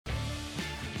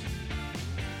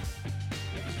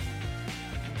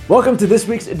Welcome to this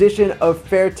week's edition of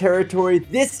Fair Territory.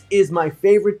 This is my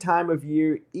favorite time of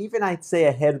year, even I'd say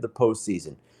ahead of the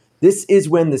postseason. This is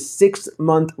when the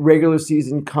 6-month regular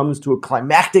season comes to a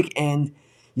climactic end.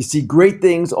 You see great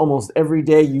things almost every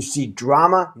day. You see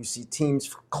drama. You see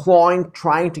teams clawing,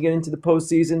 trying to get into the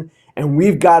postseason, and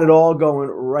we've got it all going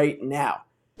right now.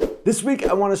 This week,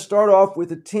 I want to start off with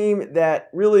a team that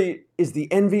really is the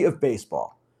envy of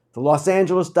baseball. The Los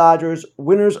Angeles Dodgers,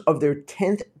 winners of their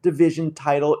 10th division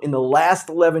title in the last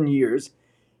 11 years.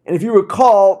 And if you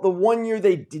recall, the one year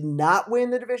they did not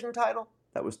win the division title,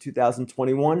 that was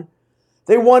 2021,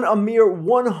 they won a mere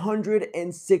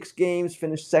 106 games,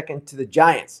 finished second to the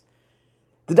Giants.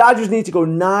 The Dodgers need to go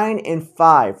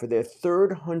 9-5 for their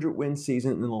third 100-win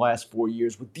season in the last 4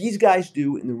 years. What these guys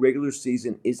do in the regular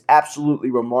season is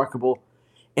absolutely remarkable.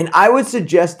 And I would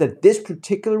suggest that this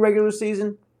particular regular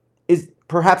season is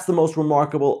perhaps the most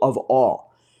remarkable of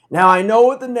all. Now, I know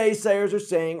what the naysayers are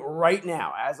saying right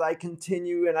now as I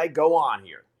continue and I go on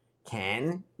here.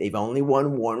 Ken, they've only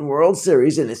won one World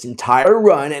Series in this entire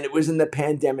run, and it was in the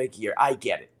pandemic year. I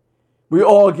get it. We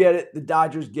all get it. The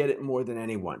Dodgers get it more than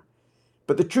anyone.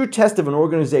 But the true test of an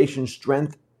organization's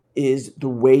strength is the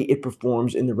way it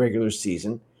performs in the regular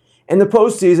season. And the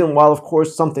postseason, while of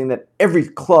course something that every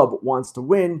club wants to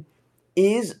win,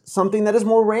 is something that is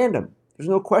more random. There's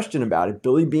no question about it.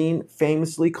 Billy Beane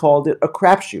famously called it a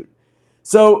crapshoot.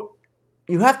 So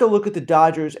you have to look at the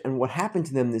Dodgers and what happened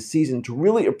to them this season to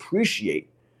really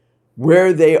appreciate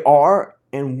where they are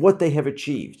and what they have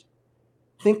achieved.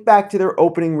 Think back to their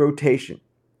opening rotation.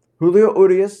 Julio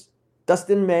Urias,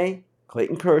 Dustin May,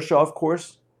 Clayton Kershaw, of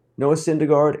course, Noah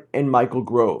Syndergaard, and Michael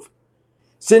Grove.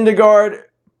 Syndergaard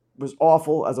was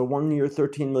awful as a one-year,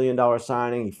 $13 million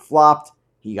signing. He flopped.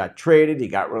 He got traded. He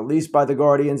got released by the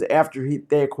Guardians after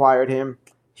they acquired him.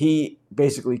 He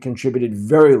basically contributed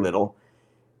very little.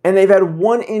 And they've had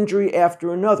one injury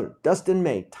after another. Dustin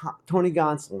May, Tony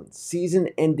Gonsolin,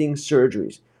 season-ending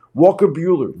surgeries. Walker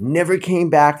Buehler never came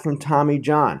back from Tommy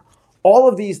John. All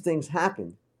of these things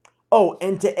happened. Oh,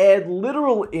 and to add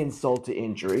literal insult to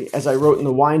injury, as I wrote in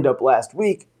the wind-up last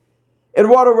week,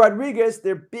 Eduardo Rodriguez,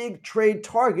 their big trade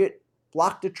target,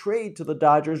 blocked a trade to the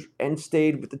Dodgers and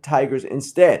stayed with the Tigers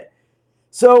instead.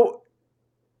 So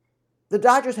the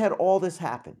Dodgers had all this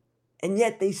happen, and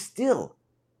yet they still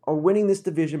are winning this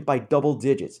division by double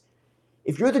digits.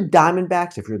 If you're the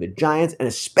Diamondbacks, if you're the Giants, and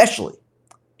especially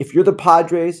if you're the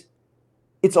Padres,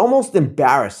 it's almost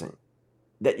embarrassing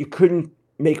that you couldn't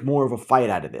make more of a fight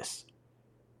out of this.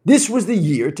 This was the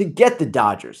year to get the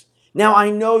Dodgers. Now,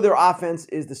 I know their offense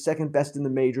is the second best in the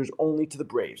majors, only to the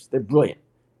Braves. They're brilliant.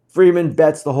 Freeman,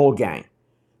 Betts, the whole gang.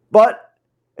 But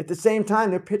at the same time,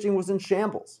 their pitching was in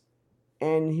shambles.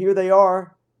 And here they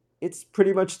are. It's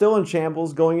pretty much still in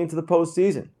shambles going into the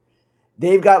postseason.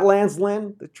 They've got Lance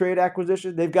Lynn, the trade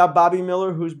acquisition. They've got Bobby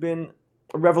Miller, who's been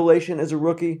a revelation as a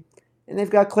rookie. And they've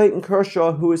got Clayton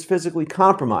Kershaw, who is physically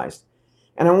compromised.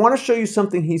 And I want to show you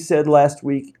something he said last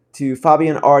week to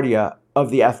Fabian Ardea of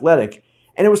The Athletic.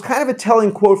 And it was kind of a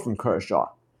telling quote from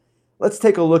Kershaw. Let's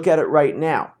take a look at it right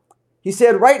now. He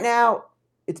said, right now,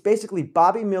 it's basically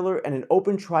Bobby Miller and an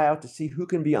open tryout to see who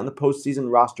can be on the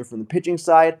postseason roster from the pitching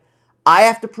side. I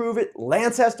have to prove it.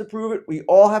 Lance has to prove it. We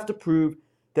all have to prove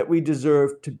that we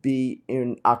deserve to be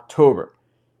in October.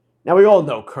 Now, we all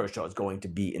know Kershaw is going to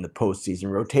be in the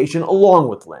postseason rotation along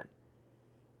with Lynn.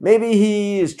 Maybe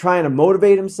he is trying to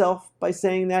motivate himself by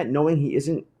saying that, knowing he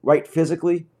isn't right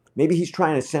physically. Maybe he's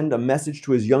trying to send a message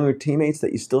to his younger teammates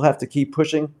that you still have to keep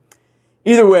pushing.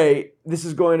 Either way, this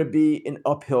is going to be an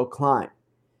uphill climb.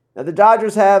 Now, the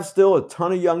Dodgers have still a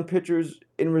ton of young pitchers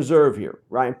in reserve here.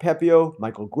 Ryan Pepiot,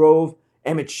 Michael Grove,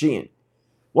 Emmett Sheehan.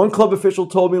 One club official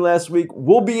told me last week,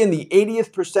 we'll be in the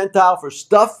 80th percentile for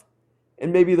stuff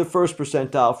and maybe the first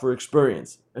percentile for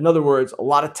experience. In other words, a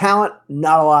lot of talent,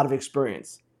 not a lot of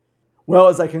experience. Well,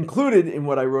 as I concluded in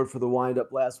what I wrote for the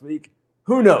wind-up last week,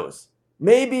 who knows?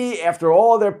 Maybe after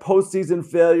all their postseason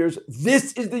failures,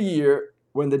 this is the year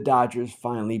when the Dodgers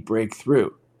finally break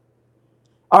through.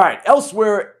 All right,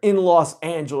 elsewhere in Los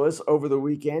Angeles over the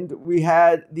weekend, we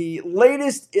had the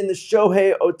latest in the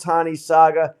Shohei Ohtani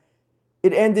saga.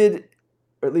 It ended,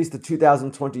 or at least the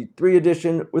 2023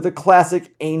 edition, with a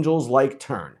classic Angels-like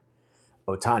turn.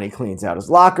 Ohtani cleans out his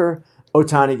locker,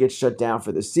 Ohtani gets shut down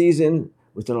for the season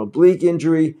with an oblique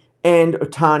injury, and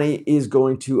Ohtani is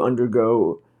going to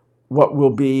undergo what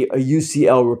will be a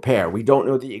UCL repair. We don't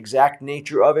know the exact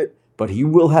nature of it, but he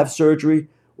will have surgery.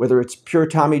 Whether it's pure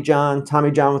Tommy John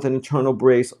with an internal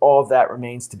brace, all of that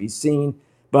remains to be seen.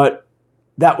 But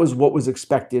that was what was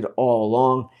expected all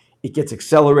along. It gets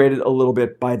accelerated a little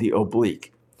bit by the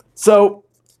oblique. So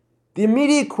the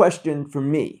immediate question for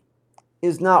me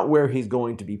is not where he's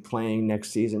going to be playing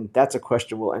next season. That's a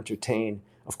question we'll entertain,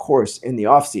 of course, in the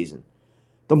offseason.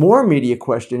 The more immediate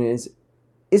question is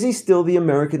he still the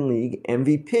American League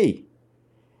MVP?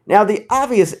 Now, the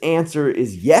obvious answer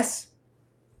is yes,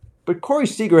 but Corey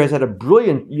Seager has had a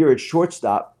brilliant year at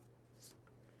shortstop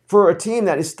for a team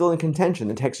that is still in contention,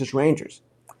 the Texas Rangers.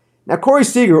 Now, Corey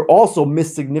Seager also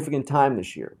missed significant time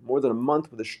this year, more than a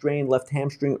month with a strained left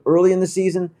hamstring early in the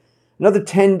season, another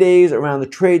 10 days around the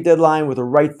trade deadline with a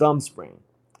right thumb sprain.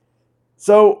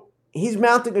 So he's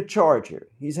mounting a charge here.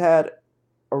 He's had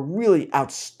a really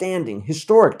outstanding,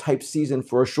 historic type season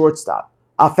for a shortstop,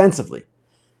 offensively.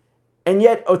 And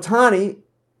yet Ohtani,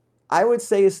 I would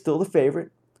say, is still the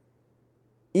favorite,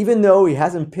 even though he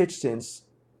hasn't pitched since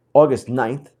August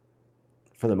 9th.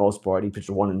 For the most part, he pitched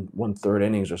 1 1/3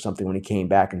 innings or something when he came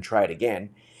back and tried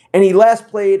again. And he last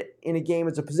played in a game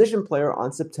as a position player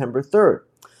on September 3rd.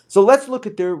 So let's look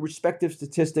at their respective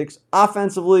statistics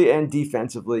offensively and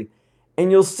defensively, and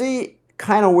you'll see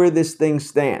kind of where this thing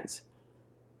stands.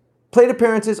 Plate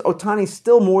appearances, Ohtani's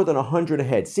still more than 100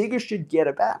 ahead. Seager should get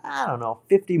about,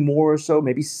 50 more or so,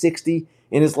 maybe 60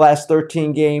 in his last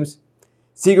 13 games.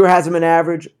 Seager has him an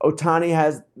average. Ohtani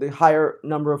has the higher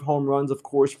number of home runs, of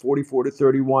course, 44 to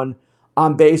 31.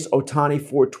 On base, Ohtani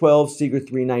 412, Seager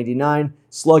 399.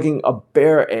 Slugging a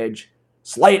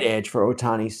slight edge for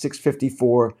Ohtani,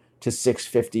 654 to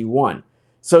 651.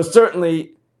 So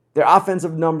certainly their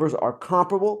offensive numbers are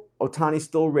comparable. Ohtani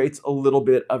still rates a little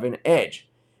bit of an edge.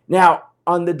 Now,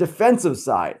 on the defensive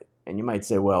side, and you might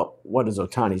say, well, what is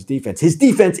Ohtani's defense? His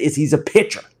defense is he's a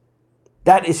pitcher.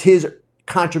 That is his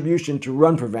contribution to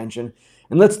run prevention.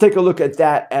 And let's take a look at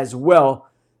that as well.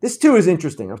 This too is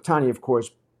interesting. Ohtani, of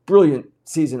course, brilliant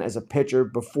season as a pitcher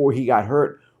before he got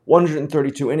hurt.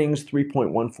 132 innings,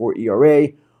 3.14 ERA,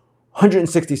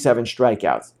 167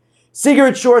 strikeouts. Seager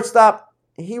at shortstop,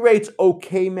 he rates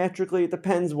okay metrically. It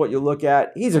depends what you look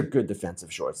at. He's a good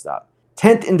defensive shortstop.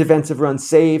 10th in defensive runs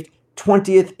saved,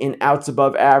 20th in outs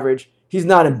above average. He's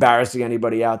not embarrassing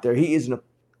anybody out there. He is an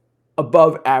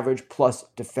above average plus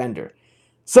defender.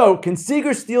 So, can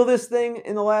Seager steal this thing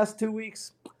in the last 2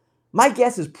 weeks? My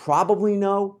guess is probably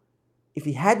no. If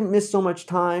he hadn't missed so much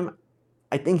time,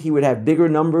 I think he would have bigger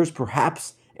numbers,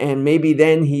 perhaps, and maybe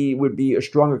then he would be a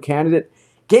stronger candidate.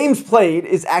 Games played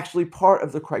is actually part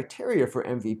of the criteria for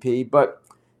MVP, but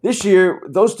this year,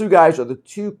 those two guys are the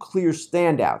two clear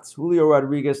standouts. Julio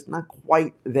Rodriguez, not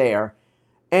quite there,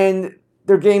 and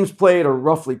their games played are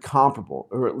roughly comparable,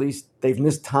 or at least they've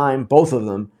missed time, both of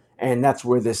them, and that's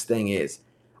where this thing is.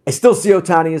 I still see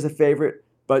Ohtani as a favorite,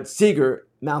 but Seager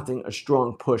mounting a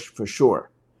strong push for sure.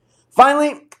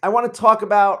 Finally, I want to talk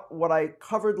about what I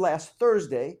covered last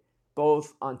Thursday,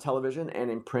 both on television and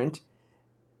in print,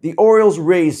 the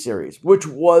Orioles-Rays series, which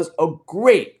was a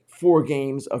great 4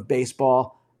 games of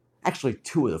baseball. Actually,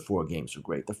 2 of the 4 games were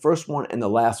great, the first one and the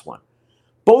last one.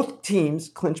 Both teams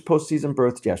clinched postseason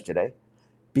berths yesterday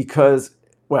because,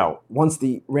 well, once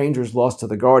the Rangers lost to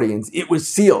the Guardians, it was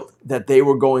sealed that they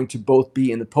were going to both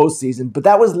be in the postseason, but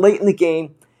that was late in the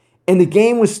game, and the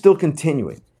game was still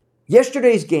continuing.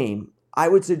 Yesterday's game, I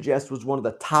would suggest, was one of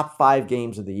the top 5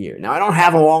 games of the year. Now, I don't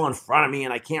have them all in front of me,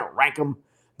 and I can't rank them,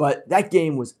 but that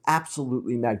game was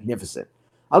absolutely magnificent.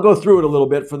 I'll go through it a little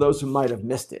bit for those who might have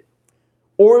missed it.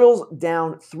 Orioles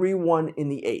down 3-1 in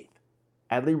the 8th.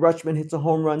 Adley Rutschman hits a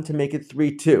home run to make it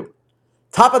 3-2.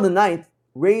 Top of the 9th,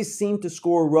 Rays seemed to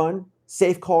score a run,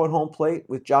 safe call at home plate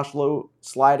with Josh Lowe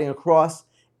sliding across,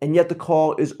 and yet the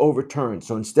call is overturned.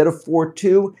 So instead of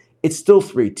 4-2, it's still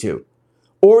 3-2.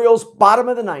 Orioles, bottom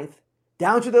of the 9th,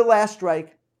 down to their last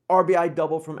strike, RBI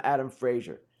double from Adam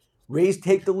Frazier. Rays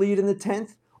take the lead in the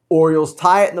 10th. Orioles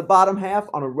tie it in the bottom half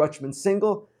on a Rutschman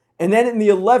single. And then in the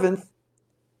 11th,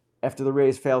 after the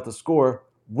Rays failed to score,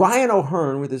 Ryan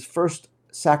O'Hearn with his first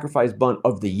sacrifice bunt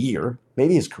of the year,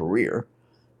 maybe his career.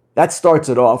 That starts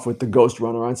it off with the ghost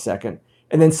runner on second.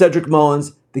 And then Cedric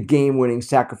Mullins, the game-winning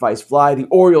sacrifice fly. The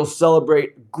Orioles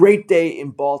celebrate. Great day in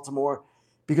Baltimore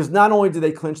because not only did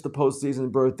they clinch the postseason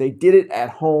berth, they did it at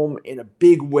home in a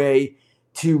big way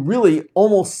to really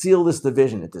almost seal this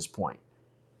division at this point.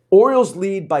 Orioles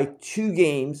lead by 2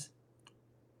 games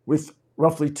with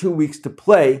roughly 2 weeks to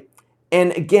play.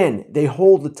 And again, they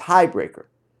hold the tiebreaker.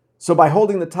 So by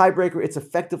holding the tiebreaker, it's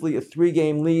effectively a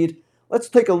 3-game lead. Let's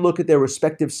take a look at their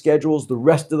respective schedules the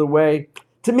rest of the way.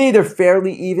 To me, they're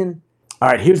fairly even. All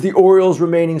right, here's the Orioles'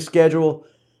 remaining schedule.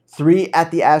 3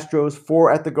 at the Astros,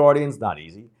 4 at the Guardians, not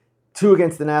easy. 2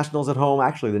 against the Nationals at home.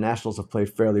 Actually, the Nationals have played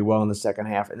fairly well in the second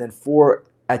half. And then 4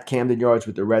 at Camden Yards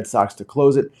with the Red Sox to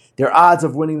close it. Their odds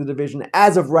of winning the division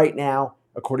as of right now,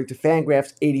 according to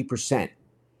Fangraphs, 80%.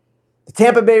 The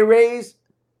Tampa Bay Rays,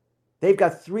 They've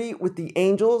got 3 with the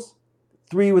Angels,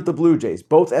 3 with the Blue Jays,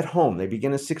 both at home. They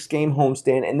begin a 6-game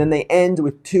homestand, and then they end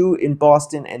with 2 in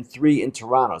Boston and 3 in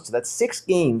Toronto. So that's 6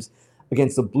 games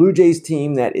against the Blue Jays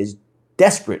team that is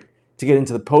desperate to get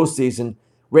into the postseason.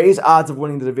 Rays odds of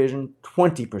winning the division,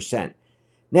 20%.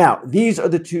 Now, these are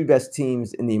the 2 best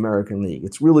teams in the American League.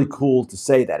 It's really cool to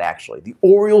say that, actually. The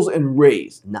Orioles and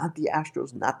Rays, not the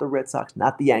Astros, not the Red Sox,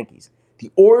 not the Yankees.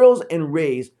 The Orioles and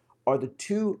Rays are the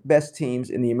 2 best teams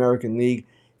in the American League.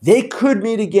 They could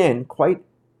meet again, quite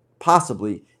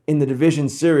possibly, in the division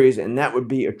series, and that would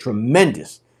be a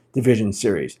tremendous division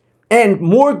series. And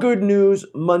more good news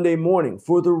Monday morning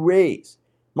for the Rays.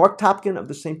 Mark Topkin of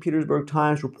the St. Petersburg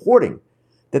Times reporting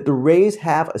that the Rays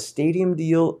have a stadium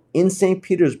deal in St.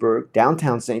 Petersburg,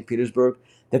 downtown St. Petersburg,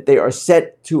 that they are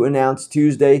set to announce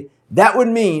Tuesday. That would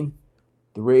mean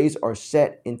the Rays are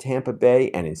set in Tampa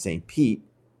Bay and in St. Pete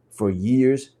for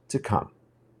years to come.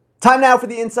 Time now for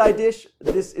the Inside Dish.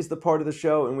 This is the part of the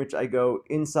show in which I go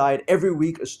inside every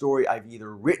week a story I've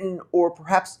either written or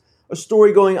perhaps a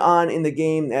story going on in the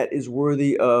game that is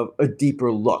worthy of a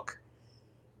deeper look.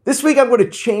 This week I'm going to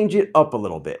change it up a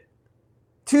little bit.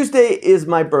 Tuesday is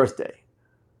my birthday.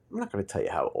 I'm not going to tell you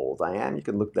how old I am. You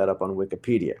can look that up on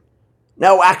Wikipedia.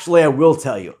 No, actually, I will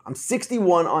tell you. I'm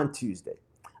 61 on Tuesday.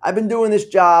 I've been doing this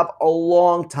job a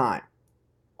long time,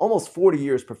 almost 40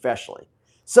 years professionally.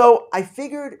 So I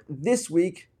figured this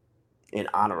week, in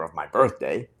honor of my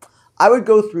birthday, I would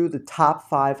go through the top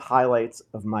 5 highlights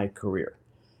of my career.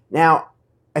 Now,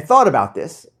 I thought about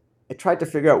this. I tried to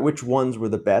figure out which ones were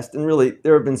the best, and really,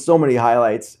 there have been so many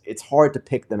highlights, it's hard to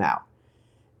pick them out.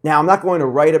 Now, I'm not going to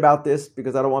write about this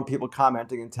because I don't want people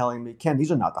commenting and telling me, Ken,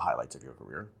 these are not the highlights of your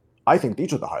career. I think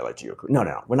these are the highlights of your career.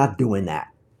 No, we're not doing that.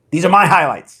 These are my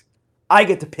highlights. I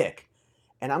get to pick.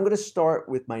 And I'm going to start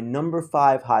with my number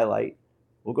 5 highlight.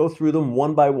 We'll go through them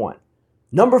one by one.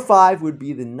 Number 5 would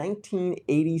be the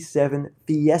 1987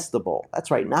 Fiesta Bowl. That's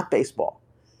right, not baseball.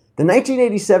 The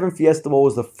 1987 Fiesta Bowl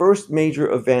was the first major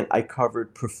event I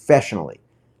covered professionally.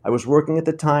 I was working at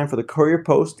the time for the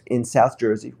Courier-Post in South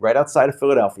Jersey, right outside of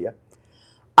Philadelphia.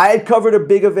 I had covered a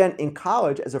big event in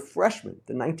college as a freshman,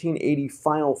 the 1980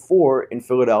 Final Four in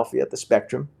Philadelphia at the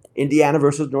Spectrum, Indiana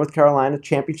versus North Carolina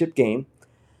championship game.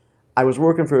 I was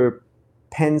working for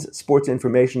Penn's Sports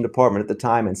Information Department at the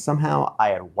time, and somehow I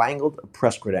had wangled a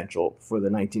press credential for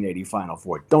the 1980 Final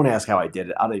Four. Don't ask how I did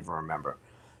it. I don't even remember.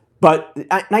 But the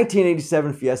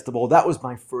 1987 Fiesta Bowl, that was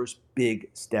my first big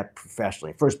step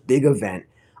professionally, first big event.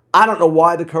 I don't know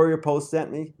why the Courier-Post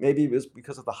sent me. Maybe it was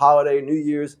because of the holiday, New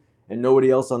Year's, and nobody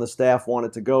else on the staff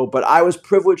wanted to go. But I was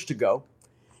privileged to go.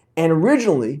 And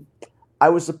originally, I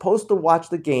was supposed to watch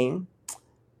the game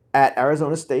at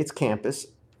Arizona State's campus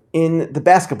in the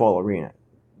basketball arena.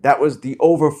 That was the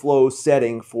overflow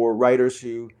setting for writers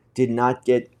who did not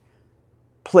get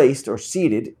placed or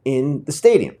seated in the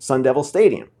stadium, Sun Devil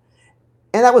Stadium.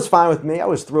 And that was fine with me. I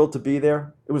was thrilled to be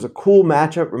there. It was a cool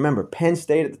matchup. Remember, Penn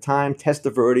State at the time,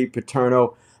 Testaverde,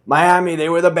 Paterno, Miami, they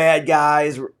were the bad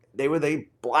guys. They were the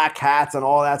black hats and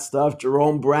all that stuff.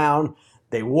 Jerome Brown,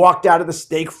 they walked out of the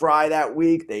steak fry that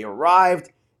week. They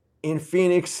arrived in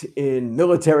Phoenix in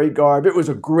military garb. It was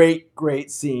a great,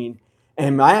 great scene.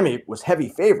 And Miami was heavy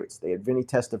favorites. They had Vinny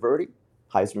Testaverde,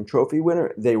 Heisman Trophy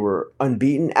winner. They were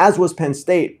unbeaten, as was Penn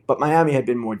State, but Miami had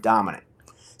been more dominant.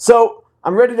 So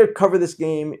I'm ready to cover this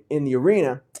game in the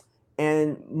arena,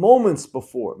 and moments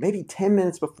before, maybe 10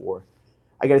 minutes before,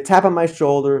 I got a tap on my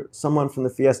shoulder. Someone from the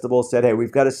Fiesta Bowl said, hey,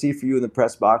 we've got a seat for you in the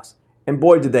press box. And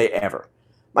boy, did they ever.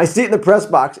 My seat in the press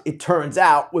box, it turns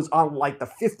out, was on like the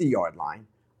 50-yard line.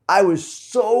 I was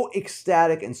so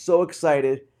ecstatic and so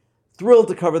excited, thrilled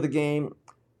to cover the game.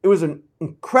 It was an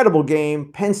incredible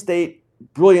game. Penn State,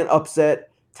 brilliant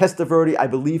upset. Testaverde, I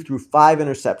believe, threw 5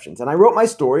 interceptions. And I wrote my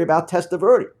story about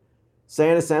Testaverde,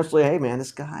 saying essentially, hey, man,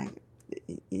 this guy,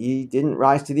 he didn't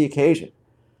rise to the occasion.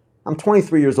 I'm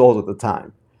 23 years old at the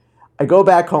time. I go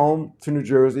back home to New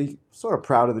Jersey, sort of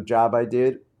proud of the job I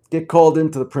did, get called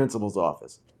into the principal's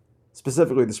office,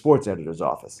 specifically the sports editor's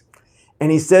office.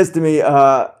 And he says to me,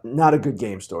 not a good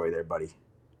game story there, buddy.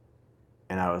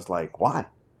 And I was like, why?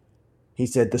 He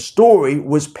said, the story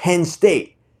was Penn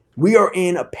State. We are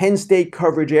in a Penn State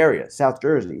coverage area, South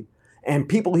Jersey, and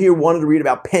people here wanted to read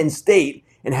about Penn State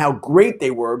and how great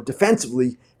they were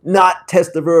defensively, not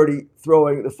Testaverde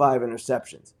throwing the 5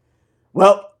 interceptions.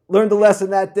 Well, learned a lesson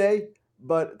that day,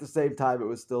 but at the same time, it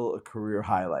was still a career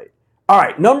highlight. All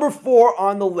right, number 4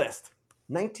 on the list,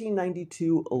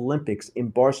 1992 Olympics in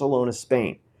Barcelona,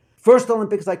 Spain. First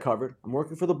Olympics I covered. I'm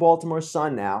working for the Baltimore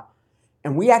Sun now,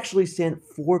 and we actually sent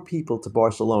 4 people to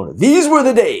Barcelona. These were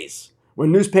the days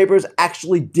when newspapers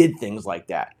actually did things like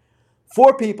that.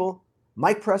 4 people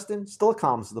Mike Preston, still a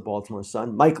columnist of the Baltimore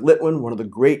Sun. Mike Litwin, one of the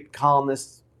great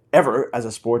columnists ever as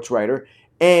a sports writer.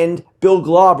 And Bill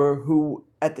Glauber, who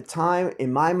at the time,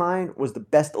 in my mind, was the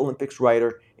best Olympics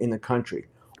writer in the country.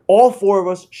 All four of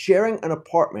us sharing an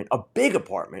apartment, a big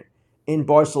apartment, in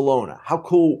Barcelona. How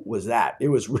cool was that? It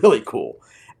was really cool.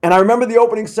 And I remember the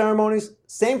opening ceremonies,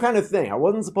 same kind of thing. I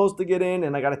wasn't supposed to get in,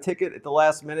 and I got a ticket at the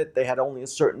last minute. They had only a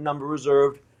certain number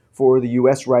reserved for the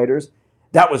U.S. writers.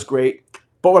 That was great.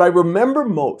 But what I remember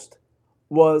most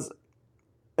was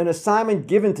an assignment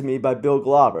given to me by Bill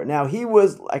Glauber. Now, he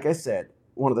was, like I said,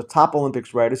 one of the top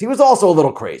Olympics writers. He was also a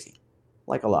little crazy,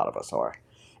 like a lot of us are.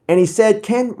 And he said,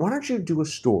 Ken, why don't you do a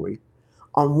story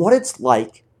on what it's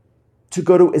like to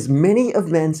go to as many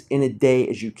events in a day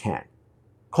as you can?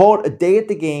 Call it a day at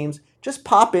the games. Just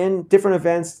pop in different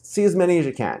events, see as many as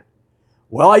you can.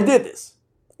 Well, I did this.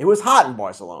 It was hot in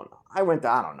Barcelona. I went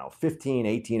to, 15,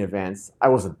 18 events. I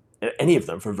wasn't at any of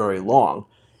them for very long.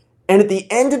 And at the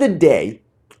end of the day,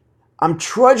 I'm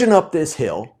trudging up this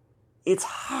hill. It's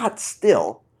hot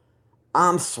still.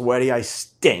 I'm sweaty. I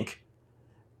stink.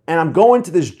 And I'm going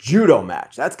to this judo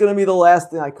match. That's going to be the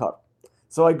last thing I cover.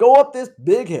 So I go up this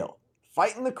big hill,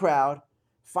 fighting the crowd,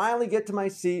 finally get to my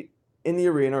seat in the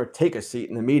arena, or take a seat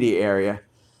in the media area,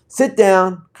 sit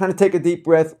down, kind of take a deep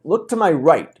breath, look to my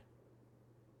right.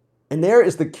 And there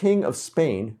is the King of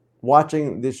Spain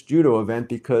watching this judo event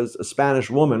because a Spanish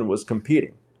woman was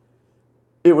competing.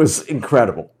 It was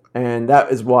incredible. And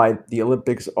that is why the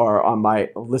Olympics are on my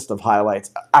list of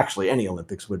highlights. Actually, any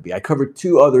Olympics would be. I covered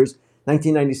two others,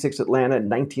 1996 Atlanta and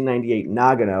 1998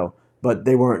 Nagano, but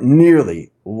they weren't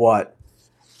nearly what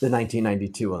the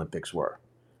 1992 Olympics were.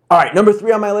 All right, number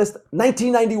 3 on my list,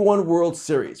 1991 World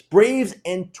Series. Braves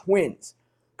and Twins.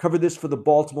 Covered this for the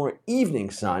Baltimore Evening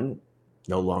Sun,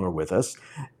 no longer with us.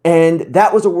 And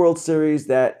that was a World Series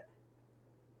that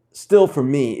still for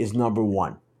me is number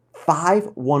 1.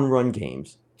 5 one-run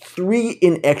games, 3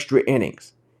 in extra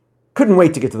innings. Couldn't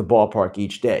wait to get to the ballpark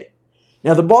each day.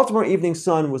 Now, the Baltimore Evening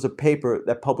Sun was a paper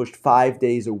that published 5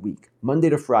 days a week, Monday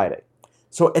to Friday.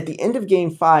 So at the end of Game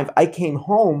 5, I came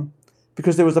home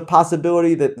because there was a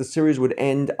possibility that the series would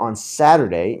end on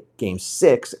Saturday, Game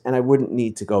 6, and I wouldn't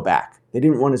need to go back. They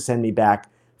didn't want to send me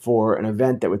back for an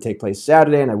event that would take place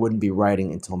Saturday, and I wouldn't be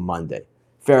writing until Monday.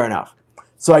 Fair enough.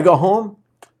 So I go home.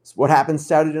 What happens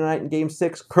Saturday night in Game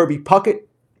 6? Kirby Puckett,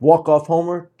 walk-off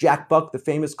homer. Jack Buck, the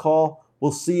famous call.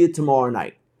 We'll see you tomorrow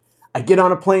night. I get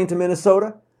on a plane to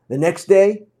Minnesota. The next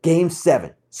day, Game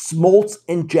 7. Smoltz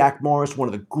and Jack Morris, one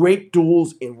of the great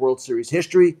duels in World Series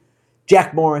history.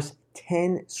 Jack Morris,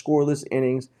 10 scoreless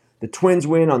innings. The Twins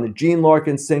win on the Gene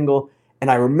Larkin single. And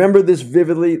I remember this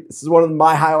vividly. This is one of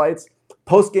my highlights.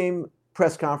 Post-game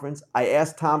press conference, I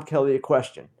asked Tom Kelly a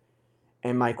question.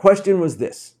 And my question was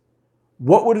this.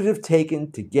 What would it have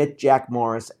taken to get Jack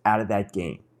Morris out of that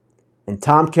game? And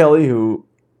Tom Kelly, who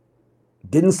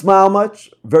didn't smile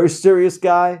much, very serious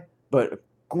guy, but a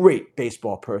great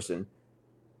baseball person,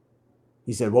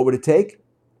 he said, what would it take?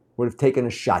 Would have taken a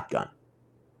shotgun.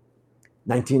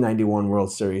 1991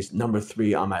 World Series, number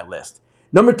 3 on my list.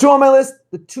 Number 2 on my list,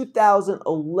 the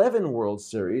 2011 World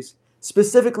Series,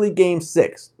 specifically Game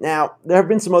 6. Now, there have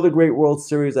been some other great World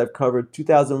Series I've covered.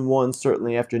 2001,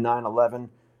 certainly after 9/11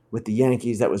 with the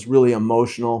Yankees, that was really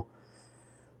emotional.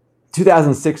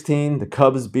 2016, the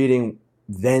Cubs beating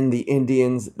then the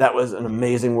Indians. That was an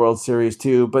amazing World Series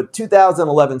too. But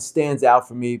 2011 stands out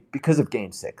for me because of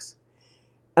Game 6.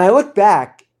 And I look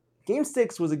back, Game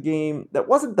 6 was a game that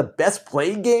wasn't the best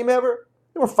played game ever.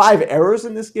 There were 5 errors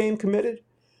in this game committed.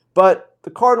 But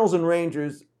the Cardinals and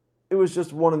Rangers, it was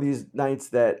just one of these nights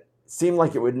that seemed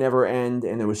like it would never end,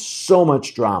 and there was so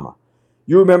much drama.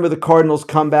 You remember the Cardinals'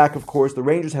 comeback, of course. The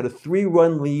Rangers had a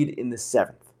 3-run lead in the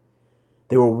 7th.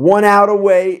 They were 1 out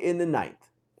away in the 9th.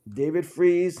 David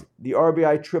Freese, the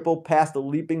RBI triple past the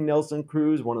leaping Nelson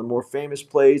Cruz, one of the more famous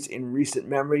plays in recent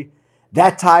memory.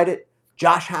 That tied it.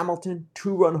 Josh Hamilton,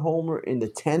 2-run homer in the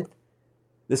 10th.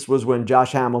 This was when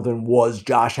Josh Hamilton was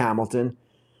Josh Hamilton.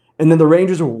 And then the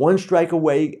Rangers were 1 strike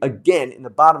away again in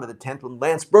the bottom of the 10th when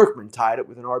Lance Berkman tied it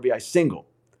with an RBI single.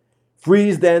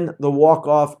 Freese then the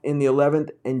walk-off in the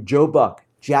 11th, and Joe Buck,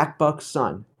 Jack Buck's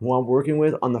son, who I'm working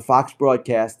with on the Fox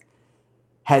broadcast,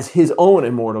 has his own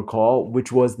immortal call,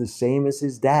 which was the same as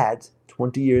his dad's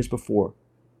 20 years before.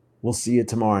 We'll see you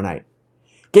tomorrow night.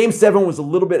 Game 7 was a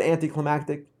little bit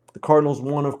anticlimactic. The Cardinals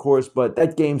won, of course, but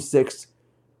that Game 6,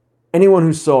 anyone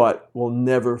who saw it will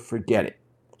never forget it.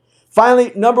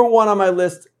 Finally, number 1 on my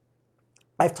list,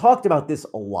 I've talked about this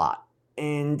a lot,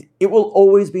 and it will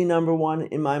always be number 1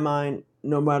 in my mind,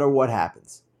 no matter what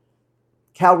happens.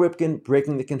 Cal Ripken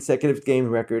breaking the consecutive game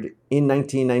record in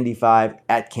 1995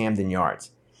 at Camden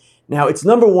Yards. Now, it's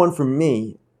number one for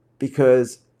me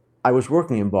because I was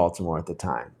working in Baltimore at the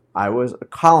time. I was a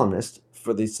columnist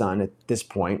for the Sun at this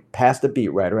point, past a beat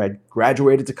writer. I had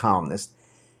graduated to columnist,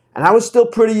 and I was still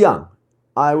pretty young.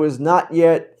 I was not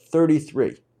yet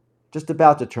 33, just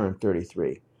about to turn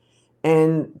 33.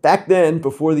 And back then,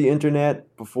 before the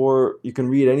internet, before you can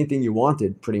read anything you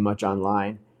wanted pretty much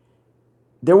online,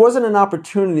 there wasn't an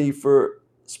opportunity for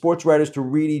sports writers to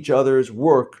read each other's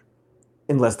work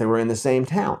unless they were in the same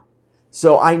town.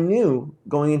 So I knew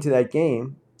going into that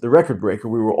game, the record breaker,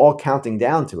 we were all counting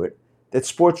down to it, that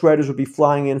sports writers would be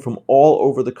flying in from all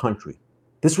over the country.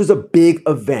 This was a big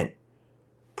event.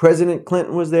 President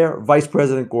Clinton was there, Vice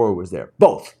President Gore was there.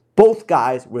 Both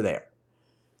guys were there.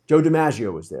 Joe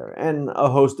DiMaggio was there, and a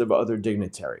host of other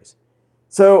dignitaries.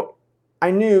 So I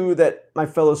knew that my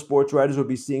fellow sports writers would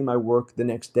be seeing my work the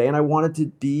next day, and I wanted to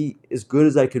be as good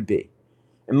as I could be.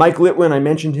 And Mike Litwin, I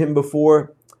mentioned him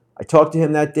before. I talked to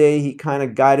him that day. He kind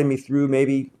of guided me through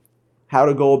maybe how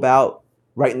to go about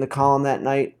writing the column that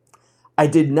night. I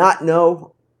did not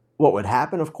know what would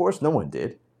happen. Of course, no one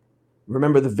did.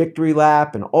 Remember the victory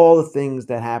lap and all the things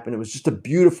that happened. It was just a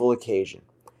beautiful occasion.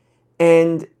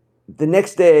 And the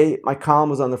next day, my column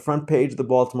was on the front page of the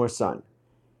Baltimore Sun.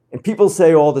 And people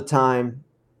say all the time,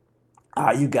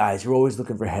 you guys, you're always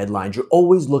looking for headlines. You're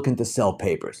always looking to sell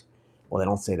papers. Well, they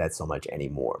don't say that so much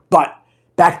anymore. But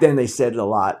back then, they said it a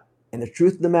lot. And the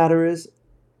truth of the matter is,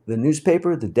 the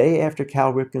newspaper, the day after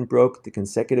Cal Ripken broke the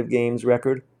consecutive games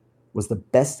record, was the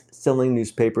best-selling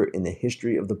newspaper in the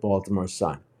history of the Baltimore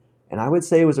Sun. And I would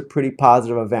say it was a pretty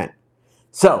positive event.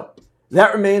 So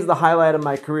that remains the highlight of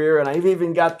my career. And I've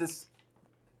even got this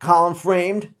column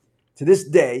framed to this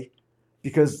day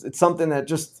because it's something that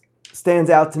just stands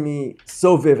out to me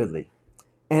so vividly.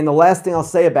 And the last thing I'll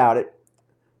say about it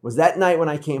was that night when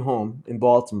I came home in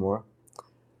Baltimore,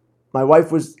 my wife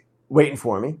was waiting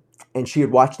for me, and she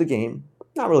had watched the game.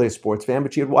 Not really a sports fan,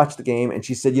 but she had watched the game, and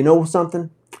she said, you know something?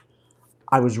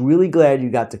 I was really glad you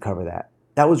got to cover that.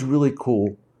 That was really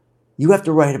cool. You have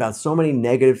to write about so many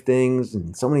negative things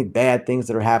and so many bad things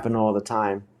that are happening all the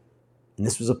time. And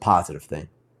this was a positive thing.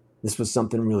 This was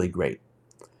something really great.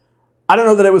 I don't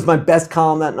know that it was my best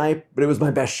column that night, but it was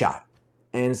my best shot.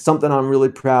 And it's something I'm really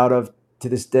proud of to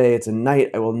this day. It's a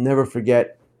night I will never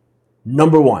forget.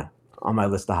 Number one on my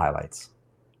list of highlights.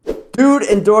 Dude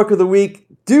and Dork of the Week.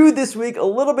 Dude this week, a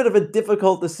little bit of a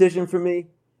difficult decision for me.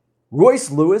 Royce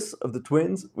Lewis of the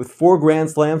Twins with 4 Grand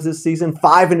Slams this season,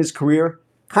 5 in his career.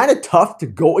 Kind of tough to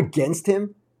go against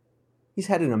him. He's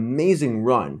had an amazing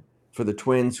run for the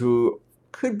Twins, who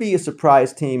could be a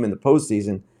surprise team in the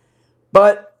postseason.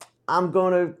 But I'm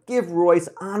going to give Royce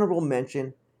honorable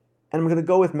mention, and I'm going to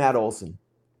go with Matt Olson.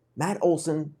 Matt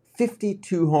Olson,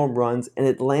 52 home runs, an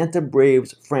Atlanta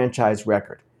Braves franchise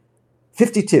record.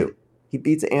 52. He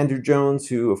beats Andrew Jones,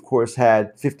 who, of course,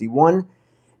 had 51.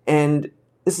 And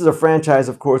this is a franchise,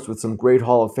 of course, with some great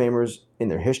Hall of Famers in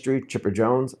their history. Chipper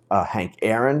Jones, Hank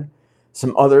Aaron,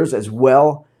 some others as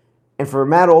well. And for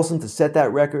Matt Olson to set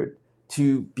that record,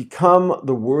 to become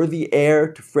the worthy heir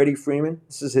to Freddie Freeman,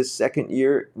 this is his second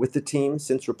year with the team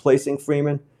since replacing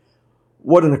Freeman.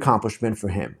 What an accomplishment for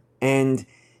him. And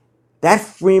that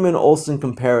Freeman-Olson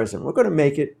comparison, we're going to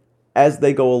make it as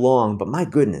they go along. But my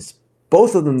goodness,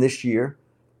 both of them this year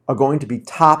are going to be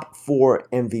top 4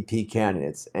 MVP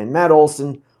candidates. And Matt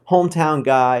Olson, hometown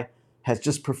guy, has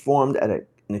just performed at an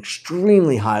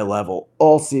extremely high level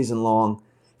all season long.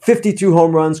 52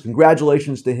 home runs.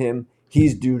 Congratulations to him.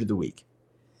 He's due to the week.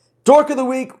 Dork of the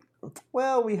Week.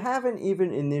 Well, we haven't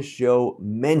even in this show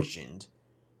mentioned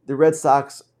the Red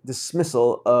Sox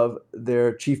dismissal of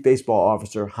their chief baseball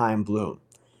officer, Chaim Bloom.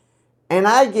 And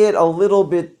I get a little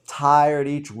bit tired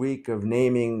each week of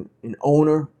naming an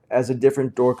owner as a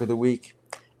different Dork of the Week.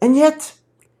 And yet,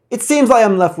 it seems like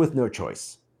I'm left with no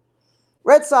choice.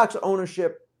 Red Sox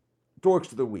ownership,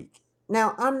 Dorks of the Week.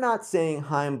 Now, I'm not saying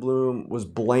Chaim Bloom was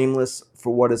blameless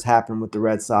for what has happened with the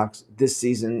Red Sox this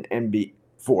season and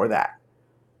before that.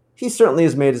 He certainly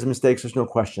has made his mistakes, there's no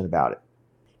question about it.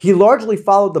 He largely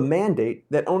followed the mandate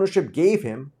that ownership gave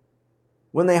him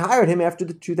when they hired him after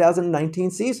the 2019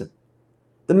 season.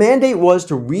 The mandate was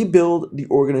to rebuild the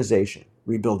organization,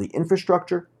 rebuild the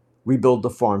infrastructure, rebuild the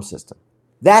farm system.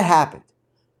 That happened.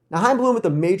 Now, Chaim Bloom at the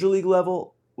major league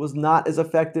level was not as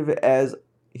effective as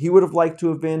he would have liked to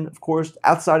have been, of course,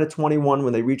 outside of 21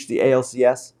 when they reached the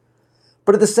ALCS.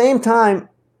 But at the same time,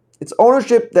 it's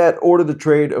ownership that ordered the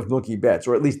trade of Mookie Betts,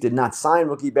 or at least did not sign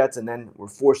Mookie Betts and then were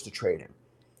forced to trade him.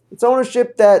 It's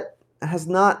ownership that has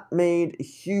not made a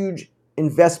huge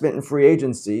investment in free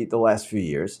agency the last few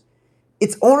years.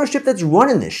 It's ownership that's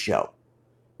running this show.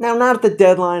 Now, not at the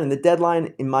deadline, and the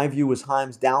deadline, in my view, was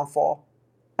Heim's downfall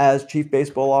as chief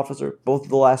baseball officer, both of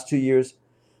the last 2 years.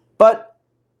 But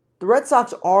the Red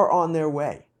Sox are on their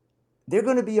way. They're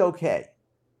going to be okay.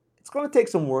 It's going to take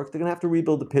some work. They're going to have to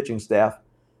rebuild the pitching staff.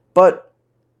 But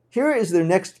here is their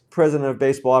next president of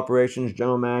baseball operations,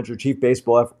 general manager, chief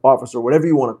baseball officer, whatever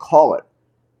you want to call it.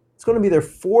 It's going to be their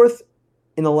fourth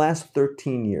in the last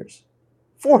 13 years.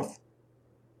 Fourth.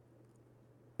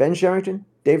 Ben Sherrington,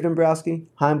 Dave Dombrowski,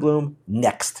 Chaim Bloom,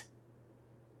 next.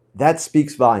 That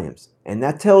speaks volumes, and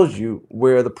that tells you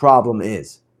where the problem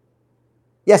is.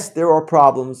 Yes, there are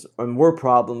problems, and were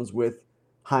problems with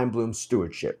Chaim Bloom's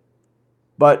stewardship.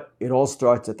 But it all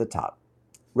starts at the top.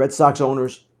 Red Sox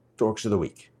owners, dorks of the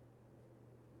week.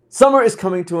 Summer is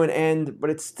coming to an end,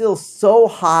 but it's still so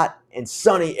hot and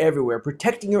sunny everywhere.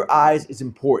 Protecting your eyes is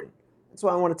important. That's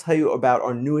why I want to tell you about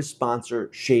our newest sponsor,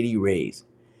 Shady Rays.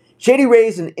 Shady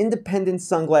Rays is an independent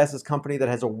sunglasses company that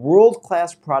has a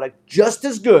world-class product just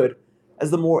as good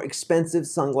as the more expensive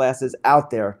sunglasses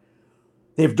out there.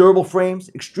 They have durable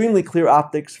frames, extremely clear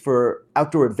optics for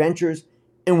outdoor adventures,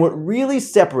 and what really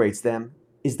separates them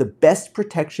is the best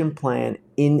protection plan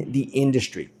in the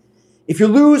industry. If you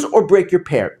lose or break your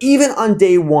pair, even on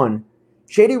day one,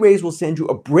 Shady Rays will send you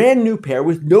a brand new pair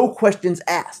with no questions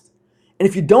asked. And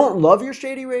if you don't love your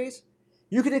Shady Rays,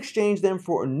 you can exchange them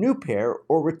for a new pair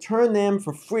or return them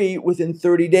for free within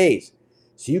 30 days.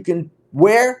 So you can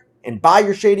wear and buy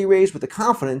your Shady Rays with the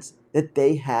confidence that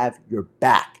they have your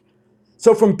back.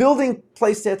 So from building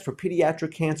play sets for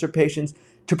pediatric cancer patients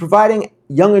to providing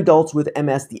young adults with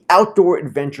MS the outdoor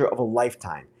adventure of a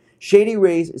lifetime, Shady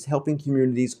Rays is helping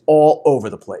communities all over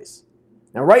the place.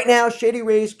 Now right now, Shady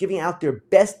Rays is giving out their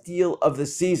best deal of the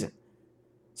season.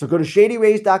 So go to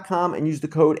shadyrays.com and use the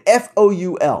code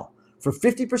FOUL for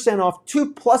 50% off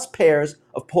 2+ pairs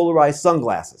of polarized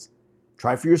sunglasses.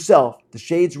 Try for yourself the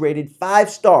shades rated 5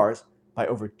 stars by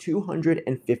over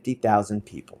 250,000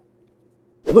 people.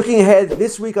 Looking ahead,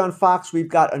 this week on Fox, we've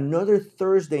got another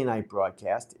Thursday night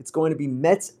broadcast. It's going to be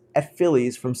Mets at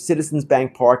Phillies from Citizens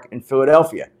Bank Park in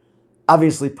Philadelphia.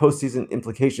 Obviously, postseason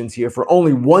implications here for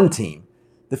only one team.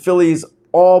 The Phillies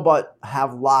all but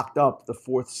have locked up the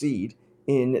 4th seed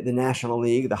in the National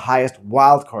League, the highest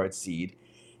wildcard seed.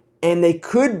 And they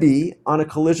could be on a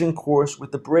collision course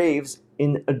with the Braves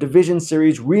in a division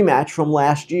series rematch from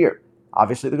last year.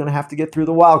 Obviously, they're going to have to get through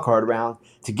the wild card round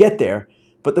to get there,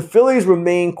 but the Phillies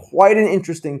remain quite an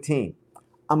interesting team.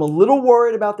 I'm a little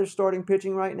worried about their starting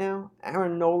pitching right now.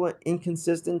 Aaron Nola,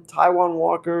 inconsistent. Taijuan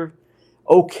Walker,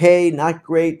 okay, not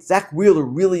great. Zach Wheeler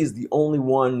really is the only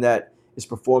one that is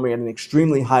performing at an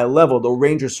extremely high level, though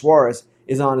Ranger Suarez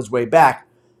is on his way back.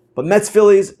 But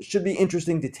Mets-Phillies should be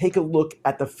interesting to take a look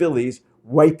at the Phillies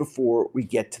right before we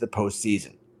get to the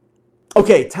postseason.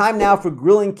 Okay, time now for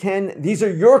Grilling Ken. These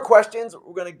are your questions.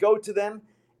 We're going to go to them,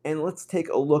 and let's take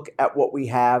a look at what we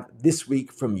have this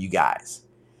week from you guys.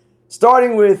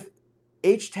 Starting with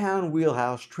H-Town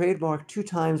Wheelhouse, trademark 2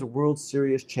 times World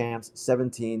Series champs,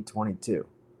 17-22.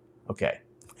 Okay,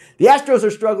 the Astros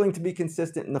are struggling to be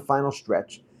consistent in the final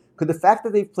stretch. Could the fact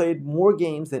that they've played more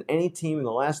games than any team in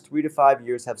the last 3 to 5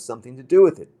 years have something to do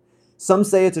with it? Some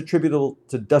say it's attributable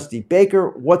to Dusty Baker.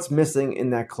 What's missing in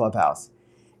that clubhouse?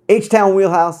 H-Town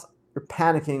Wheelhouse, you're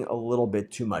panicking a little bit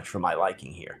too much for my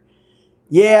liking here.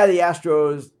 Yeah, the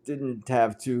Astros didn't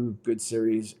have 2 good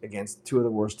series against 2 of the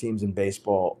worst teams in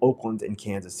baseball, Oakland and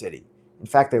Kansas City. In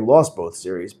fact, they lost both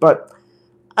series, but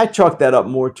I chalk that up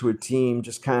more to a team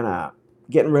just kind of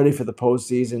getting ready for the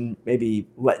postseason, maybe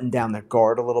letting down their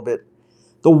guard a little bit.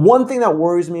 The one thing that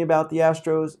worries me about the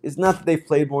Astros is not that they've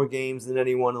played more games than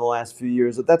anyone in the last few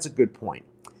years. That's a good point.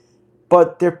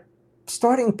 But their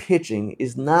starting pitching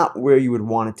is not where you would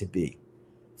want it to be.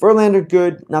 Verlander,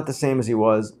 good, not the same as he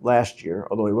was last year,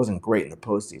 although he wasn't great in the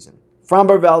postseason.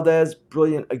 Framber Valdez,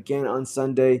 brilliant again on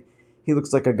Sunday. He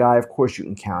looks like a guy, of course, you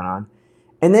can count on.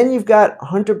 And then you've got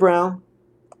Hunter Brown,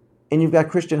 and you've got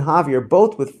Christian Javier,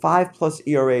 both with 5+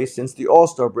 ERAs since the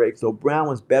All-Star break, though Brown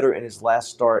was better in his last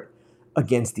start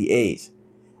against the A's.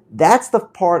 That's the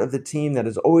part of the team that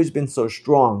has always been so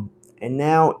strong, and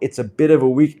now it's a bit of a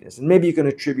weakness. And maybe you can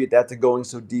attribute that to going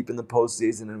so deep in the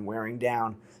postseason and wearing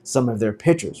down some of their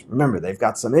pitchers. Remember, they've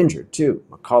got some injured, too.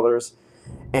 McCullers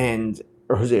and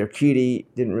Jose Urquidy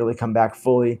didn't really come back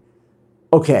fully.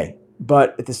 Okay,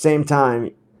 but at the same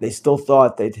time, they still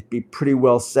thought they'd be pretty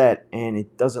well set, and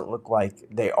it doesn't look like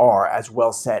they are as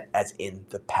well set as in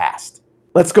the past.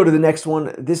 Let's go to the next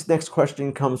one. This next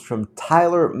question comes from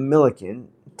Tyler Milliken.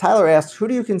 Tyler asks, who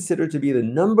do you consider to be the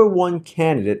number 1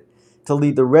 candidate to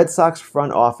lead the Red Sox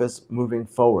front office moving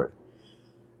forward?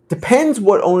 Depends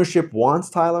what ownership wants,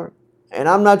 Tyler. And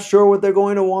I'm not sure what they're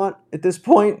going to want at this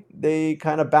point. They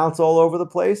kind of bounce all over the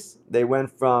place. They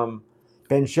went from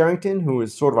Ben Sherrington, who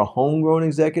is sort of a homegrown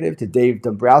executive, to Dave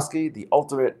Dombrowski, the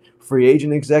ultimate free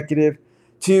agent executive,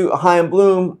 to Chaim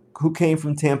Bloom, who came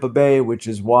from Tampa Bay, which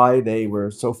is why they were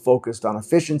so focused on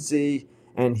efficiency,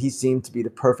 and he seemed to be the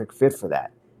perfect fit for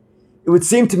that. It would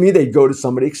seem to me they'd go to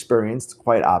somebody experienced,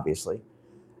 quite obviously.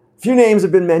 A few names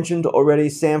have been mentioned already.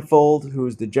 Sam Fold,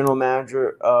 who's the general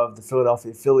manager of the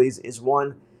Philadelphia Phillies, is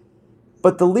one.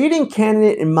 But the leading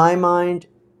candidate in my mind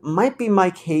might be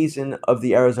Mike Hazen of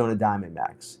the Arizona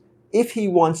Diamondbacks, if he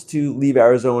wants to leave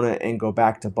Arizona and go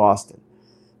back to Boston.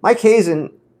 Mike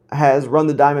Hazen has run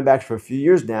the Diamondbacks for a few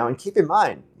years now, and keep in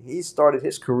mind, he started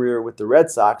his career with the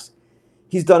Red Sox.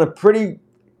 He's done a pretty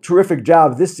terrific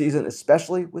job this season,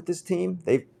 especially with this team.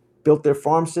 They've built their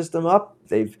farm system up.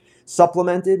 They've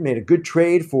supplemented, made a good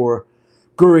trade for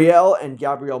Gurriel and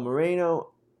Gabriel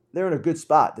Moreno. They're in a good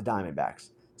spot, the Diamondbacks.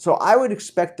 So I would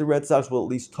expect the Red Sox will at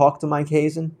least talk to Mike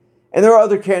Hazen. And there are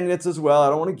other candidates as well. I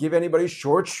don't want to give anybody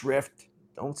short shrift.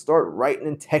 Don't start writing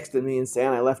and texting me and saying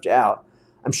I left you out.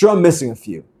 I'm sure I'm missing a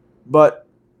few. But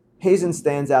Hazen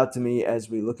stands out to me as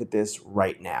we look at this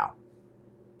right now.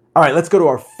 All right, let's go to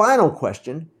our final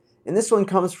question. And this one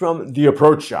comes from The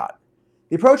Approach Shot.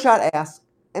 The Approach Shot asks,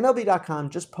 MLB.com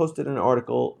just posted an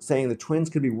article saying the Twins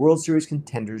could be World Series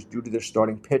contenders due to their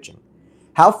starting pitching.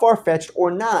 How far-fetched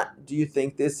or not do you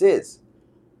think this is?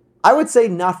 I would say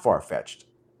not far-fetched.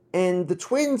 And the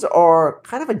Twins are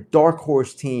kind of a dark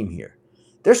horse team here.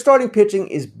 Their starting pitching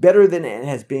is better than it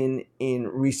has been in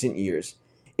recent years.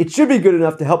 It should be good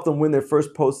enough to help them win their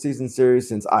first postseason series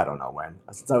since I don't know when,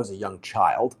 since I was a young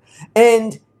child.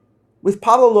 And with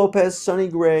Pablo Lopez, Sonny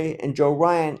Gray, and Joe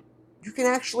Ryan, you can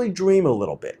actually dream a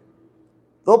little bit.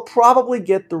 They'll probably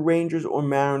get the Rangers or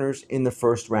Mariners in the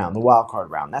first round, the wild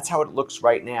card round. That's how it looks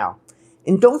right now.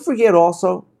 And don't forget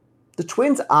also, the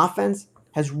Twins' offense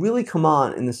has really come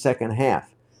on in the second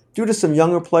half due to some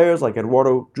younger players like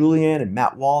Eduardo Julian and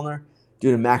Matt Wallner,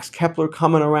 due to Max Kepler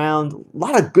coming around. A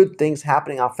lot of good things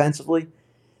happening offensively.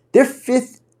 They're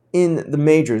fifth in the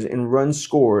majors in runs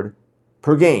scored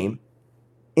per game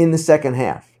in the second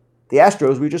half. The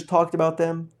Astros, we just talked about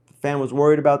them. Fan was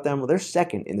worried about them. Well, they're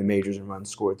second in the majors in runs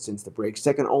scored since the break,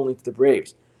 second only to the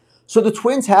Braves. So the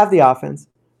Twins have the offense.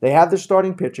 They have their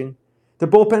starting pitching. The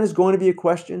bullpen is going to be a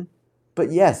question.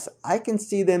 But yes, I can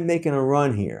see them making a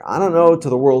run here. I don't know to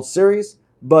the World Series,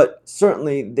 but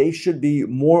certainly they should be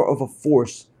more of a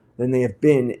force than they have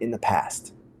been in the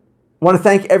past. I want to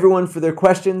thank everyone for their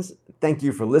questions. Thank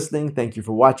you for listening. Thank you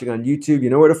for watching on YouTube. You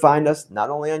know where to find us,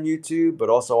 not only on YouTube, but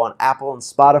also on Apple and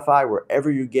Spotify, wherever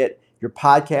you get your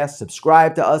podcast.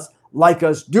 Subscribe to us, like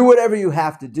us, do whatever you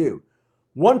have to do.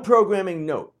 One programming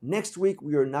note. Next week,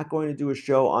 we are not going to do a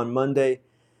show on Monday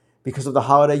because of the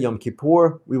holiday Yom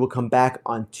Kippur. We will come back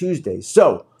on Tuesday.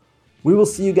 So we will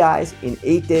see you guys in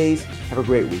 8 days. Have a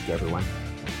great week, everyone.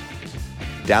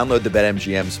 Download the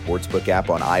BetMGM Sportsbook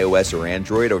app on iOS or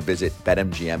Android, or visit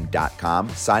BetMGM.com.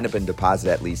 Sign up and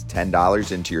deposit at least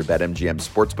 $10 into your BetMGM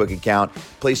Sportsbook account.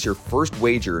 Place your first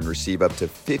wager and receive up to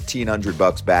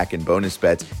 $1,500 back in bonus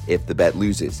bets if the bet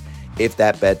loses. If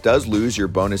that bet does lose, your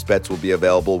bonus bets will be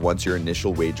available once your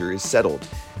initial wager is settled.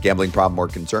 Gambling problem or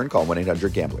concern? Call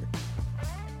 1-800-GAMBLER.